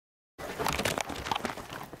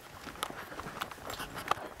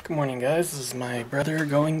Good morning, guys. This is my brother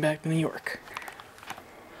going back to New York.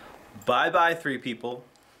 Bye-bye, 3 people.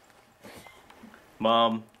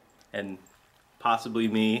 Mom, and possibly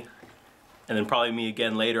me, and then probably me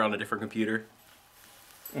again later on a different computer.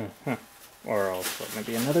 Or also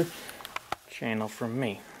maybe another channel from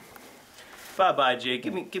me. Bye-bye, Jake.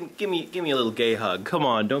 Give me a little gay hug. Come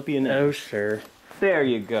on, don't be an. Oh, sure. There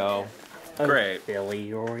you go. Oh, Great. Billy,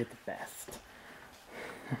 you're the best.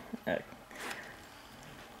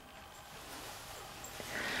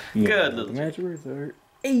 Good little Magic Resort.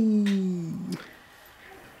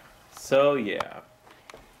 So yeah.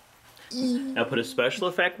 Now put a special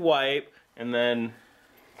effect wipe, and then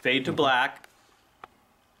fade to black,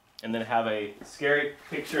 and then have a scary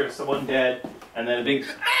picture of someone dead, and then a big.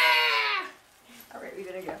 Alright, we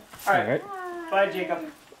gotta go. Alright. Bye, Jacob.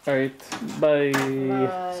 Alright, bye.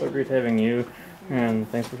 So great having you. And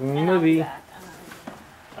thanks for filming the movie.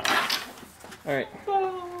 Alright.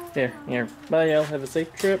 Here. Bye, y'all. Have a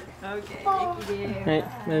safe trip. Okay, thank you.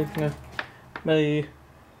 Alright, bye.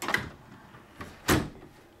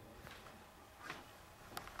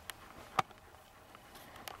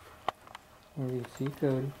 Where do you see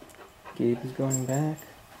Cody? Gabe is going back.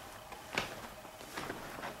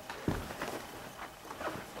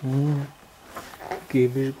 Yeah.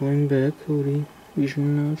 Gabe is going back, Cody. He's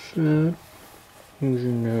not sad. He's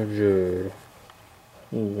not sad.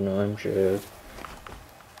 Even I'm sad.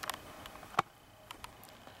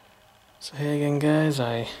 So hey again, guys.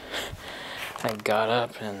 I got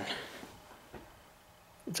up and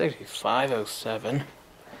it's actually 5:07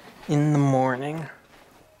 in the morning.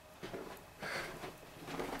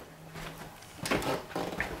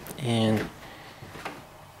 And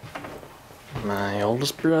my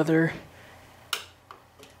oldest brother,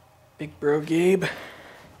 Big Bro Gabe,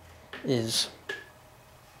 is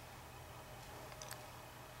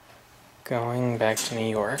going back to New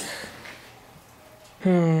York.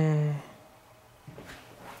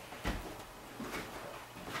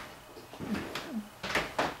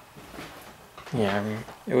 Yeah,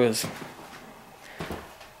 it was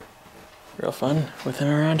real fun with him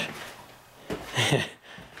around.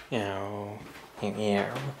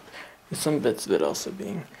 Yeah, with some bits of it also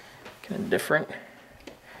being kind of different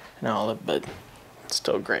and all of it, but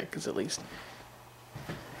still great because at least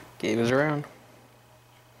Gabe was around.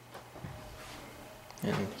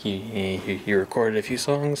 And he recorded a few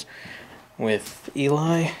songs with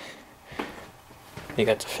Eli. We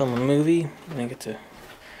got to film a movie, and we get to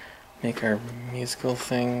make our musical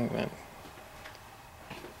thing, but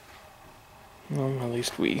well, at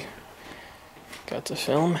least we got to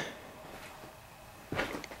film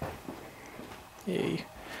a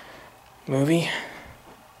movie.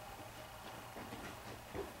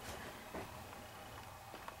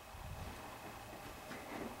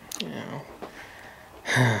 Now,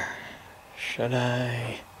 should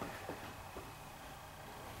I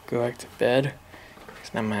go back to bed?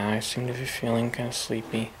 Because now my eyes seem to be feeling kind of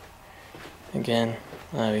sleepy again,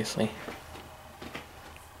 obviously.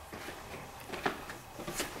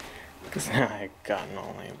 Because now I've gotten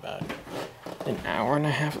only about an hour and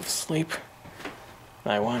a half of sleep.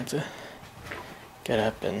 I want to get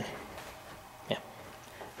up and, yeah,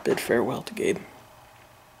 bid farewell to Gabe.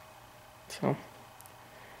 So,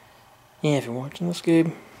 yeah, if you're watching this,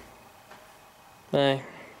 Gabe, bye.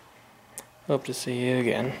 Hope to see you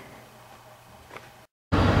again.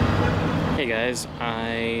 Hey guys,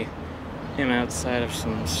 I am outside of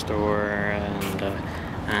some store and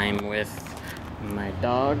I'm with my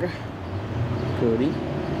dog, Cody,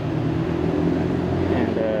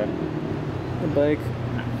 and a bike.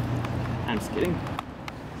 I'm just kidding.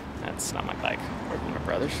 That's not my bike, or my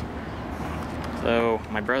brother's. So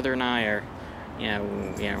my brother and I are,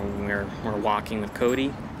 we're walking with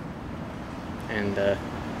Cody, and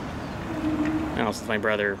also my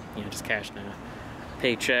brother, just cashed a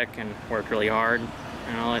paycheck and worked really hard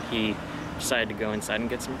and all that. He decided to go inside and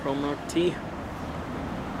get some Pro Milk tea.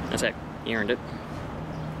 That's it. He earned it.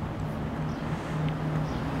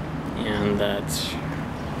 And that's,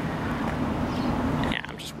 yeah,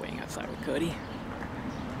 I'm just waiting outside with Cody.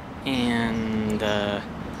 And,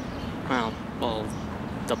 well,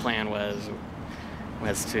 the plan was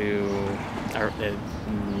to,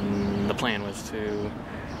 the plan was to,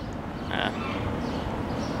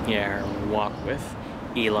 walk with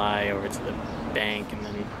Eli over to the bank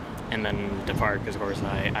and then depart, because of course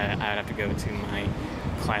I'd have to go to my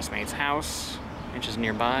classmate's house, which is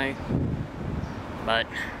nearby. But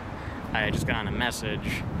I just got a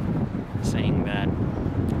message saying that,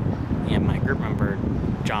 my group member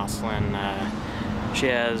Jocelyn, she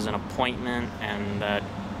has an appointment and that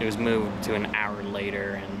it was moved to an hour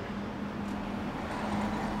later,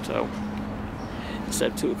 So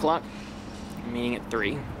instead of 2 o'clock, I'm meeting at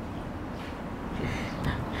 3.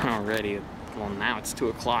 Already, well, now it's 2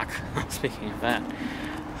 o'clock. Speaking of that.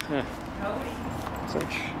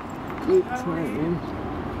 Such good time, man.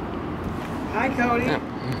 Hi, Cody. Yeah.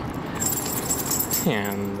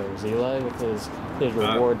 And there's Eli with his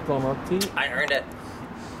reward Cuomo tea. I earned it.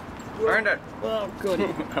 Earned it. Well, goody.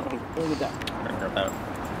 Look at that.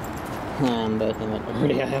 But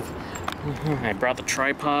already I brought the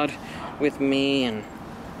tripod with me and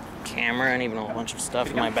camera and even a whole bunch of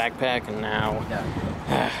stuff in my backpack, and now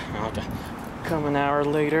I'll have to come an hour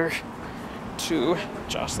later to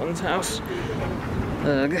Jocelyn's house.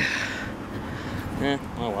 Ugh.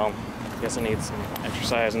 Oh well. Guess I need some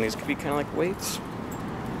exercise, and these could be kind of like weights.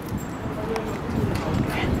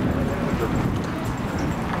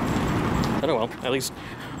 But oh well, at least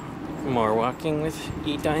more walking with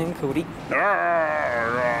Eli and Cody.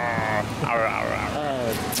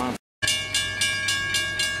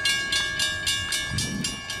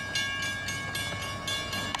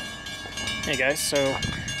 Hey guys, so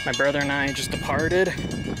my brother and I just departed,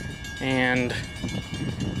 and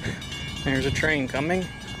there's a train coming.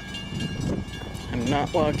 I'm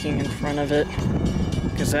not walking in front of it,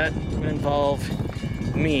 because that would involve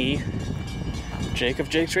me, Jake of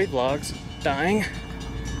Jake Straight Vlogs, dying.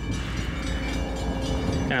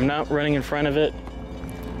 And I'm not running in front of it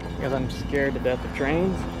because I'm scared to death of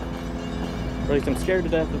trains. Or at least I'm scared to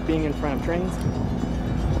death of being in front of trains.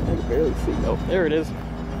 I can barely see. Oh, there it is.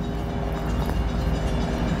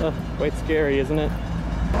 Oh, quite scary, isn't it? Of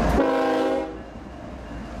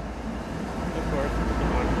course.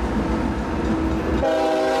 Come on.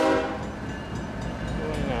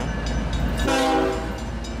 Why not?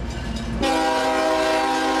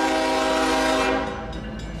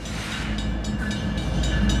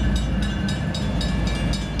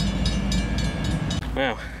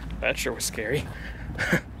 Wow, that sure was scary.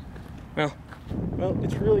 well,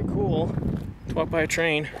 it's really cool to walk by a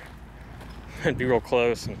train and be real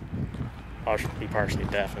close, and I'll be partially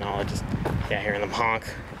deaf and all. I just can't hear them honk.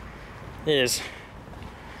 It is,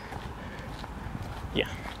 yeah.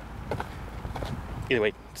 Either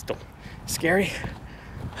way, still scary.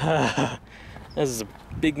 This is a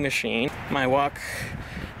big machine. My walk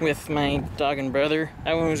with my dog and brother,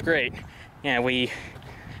 that one was great. Yeah, we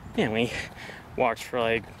walked for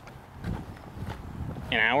like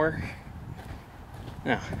an hour.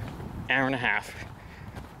 No, hour and a half.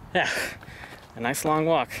 Yeah, a nice long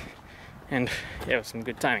walk, and yeah, it was some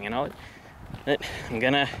good timing. And I'll admit, I'm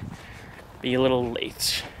gonna be a little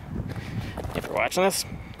late. If you're watching this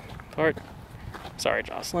part, sorry,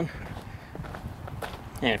 Jocelyn.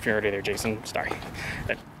 And if you're already there, Jason, sorry.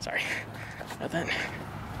 But sorry about that.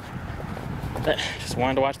 But just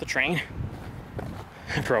wanted to watch the train.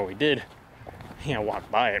 After all we did, walk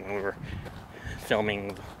by it when we were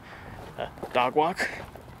filming the dog walk.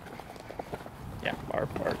 Yeah, our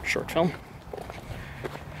short film.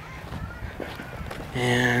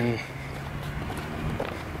 And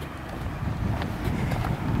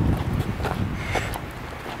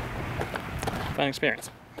fun experience.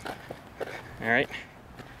 All right,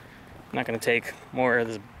 I'm not gonna take more of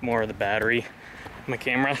the battery of my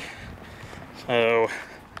camera, so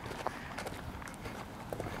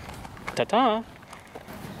ta-ta.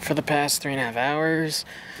 For the past 3.5 hours,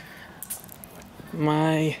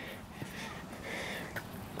 my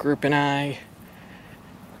group and I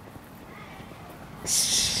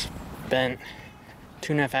spent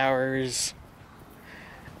 2.5 hours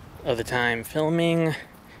of the time filming,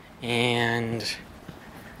 and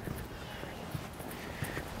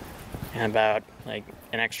about like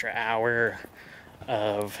an extra hour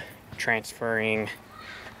of transferring,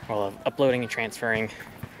 well, of uploading and transferring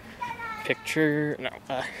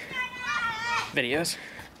videos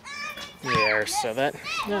there, so that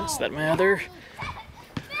my other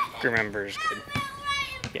crew members could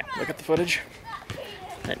look at the footage.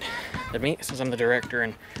 But me, since I'm the director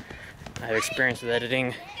and I have experience with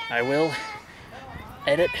editing, I will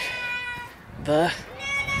edit the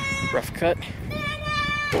rough cut.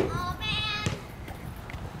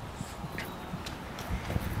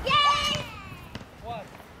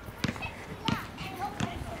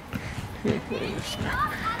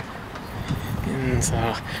 And so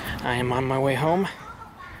I am on my way home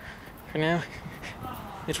for now.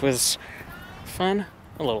 It was fun,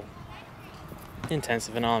 a little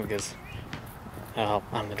intensive and all, because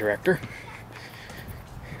I'm the director.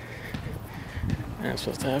 And I'm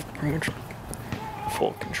supposed to have pretty much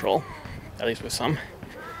full control, at least with some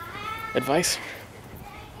advice.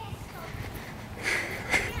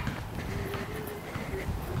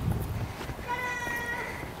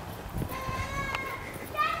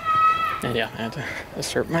 And yeah, I had to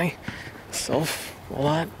assert myself a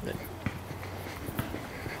lot. But,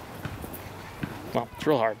 well, it's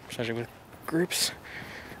real hard, especially with groups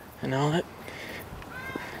and all that.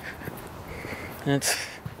 And it's,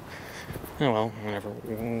 oh well, whatever.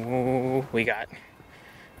 We got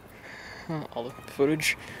all the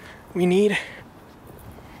footage we need.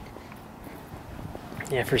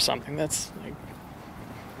 Yeah, for something that's like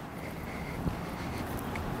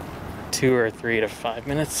 2 or 3 to 5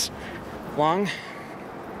 minutes long.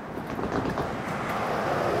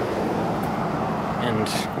 And,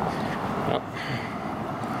 well,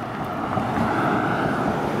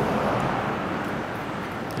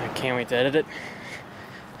 I can't wait to edit it.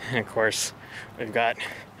 And of course, I've got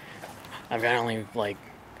only like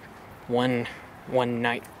one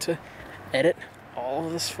night to edit all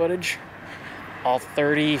of this footage. All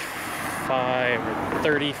 35 or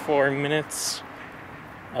 34 minutes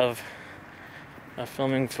of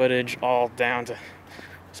filming footage, all down to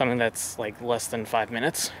something that's like less than 5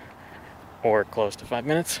 minutes or close to 5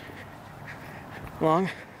 minutes long.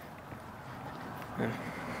 And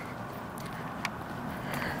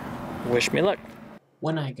wish me luck.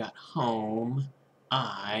 When I got home,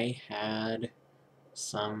 I had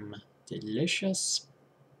some delicious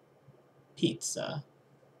pizza.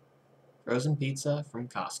 Frozen pizza from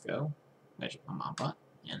Costco, which my mom bought.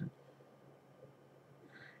 And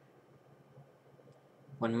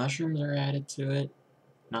when mushrooms are added to it,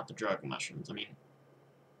 not the drug mushrooms, I mean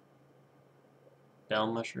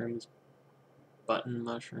bell mushrooms, button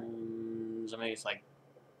mushrooms, I mean it's like,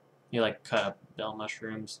 you like cut up bell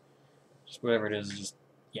mushrooms, just whatever it is, just,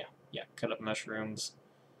 yeah, cut up mushrooms.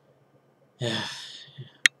 And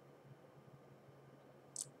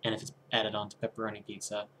if it's added onto pepperoni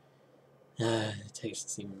pizza, it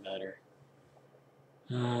tastes even better.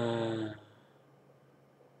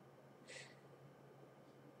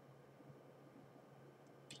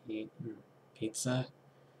 Pizza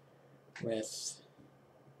with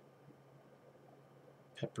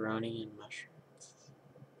pepperoni and mushrooms.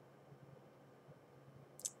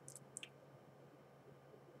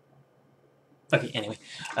 Okay, anyway,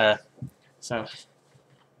 so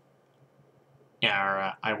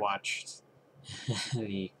yeah, I watched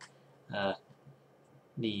the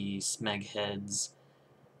Smeghead's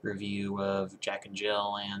review of Jack and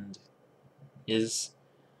Jill, and his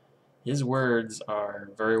words are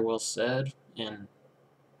very well said, and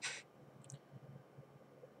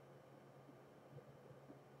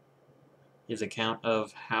his account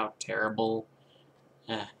of how terrible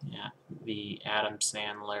the Adam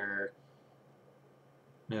Sandler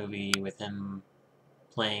movie with him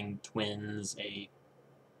playing twins, a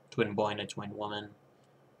twin boy and a twin woman,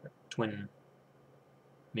 twin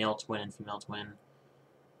male twin and female twin,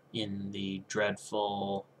 in the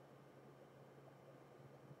dreadful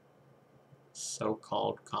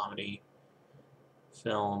so-called comedy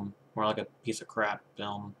film, more like a piece of crap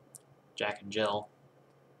film, Jack and Jill.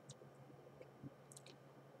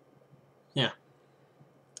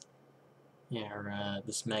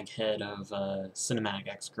 The Smeghead of cinematic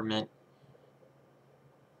excrement.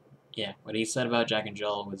 Yeah, what he said about Jack and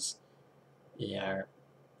Jill was,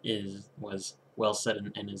 was well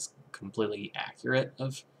said and is completely accurate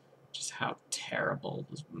of just how terrible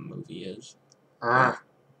this movie is. Urgh.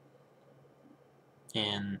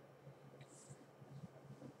 And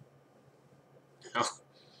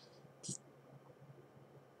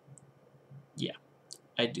yeah,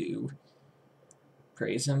 I do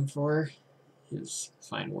praise him for his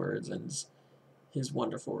fine words and his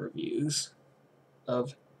wonderful reviews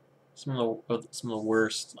of some of the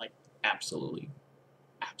worst, like absolute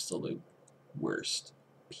worst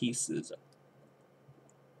pieces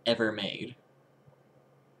ever made,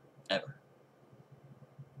 ever.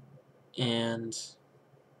 And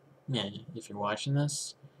yeah, if you're watching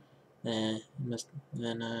this, I'll let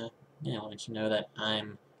you know that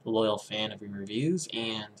I'm a loyal fan of your reviews,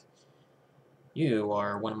 and you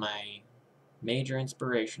are one of my major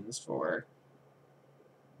inspirations for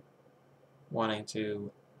wanting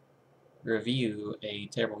to review a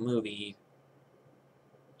terrible movie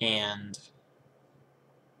and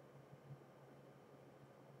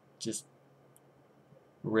just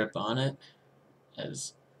rip on it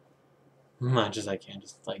as much as I can,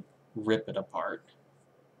 just like rip it apart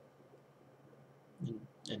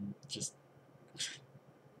and just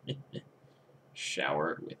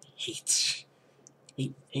shower it with hate.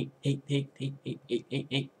 Hate.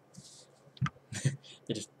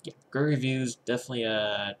 Just, yeah, great reviews. Definitely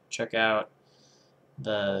check out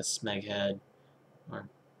the Smeghead, or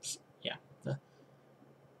yeah,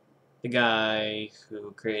 the guy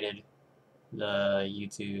who created the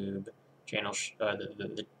YouTube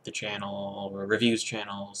the channel or reviews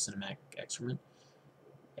channel, Cinematic Excrement.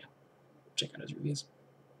 Yeah, check out his reviews.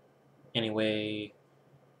 Anyway,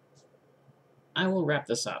 I will wrap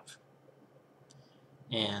this up.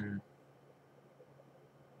 And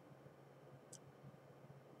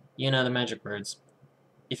you know the magic words.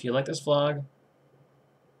 If you like this vlog,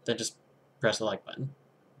 then just press the like button.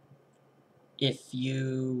 If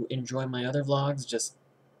you enjoy my other vlogs, just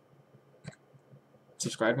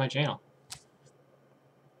subscribe to my channel.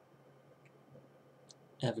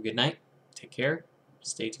 Have a good night. Take care.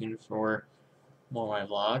 Stay tuned for more of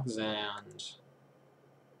my vlogs, and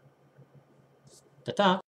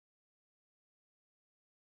ta-ta!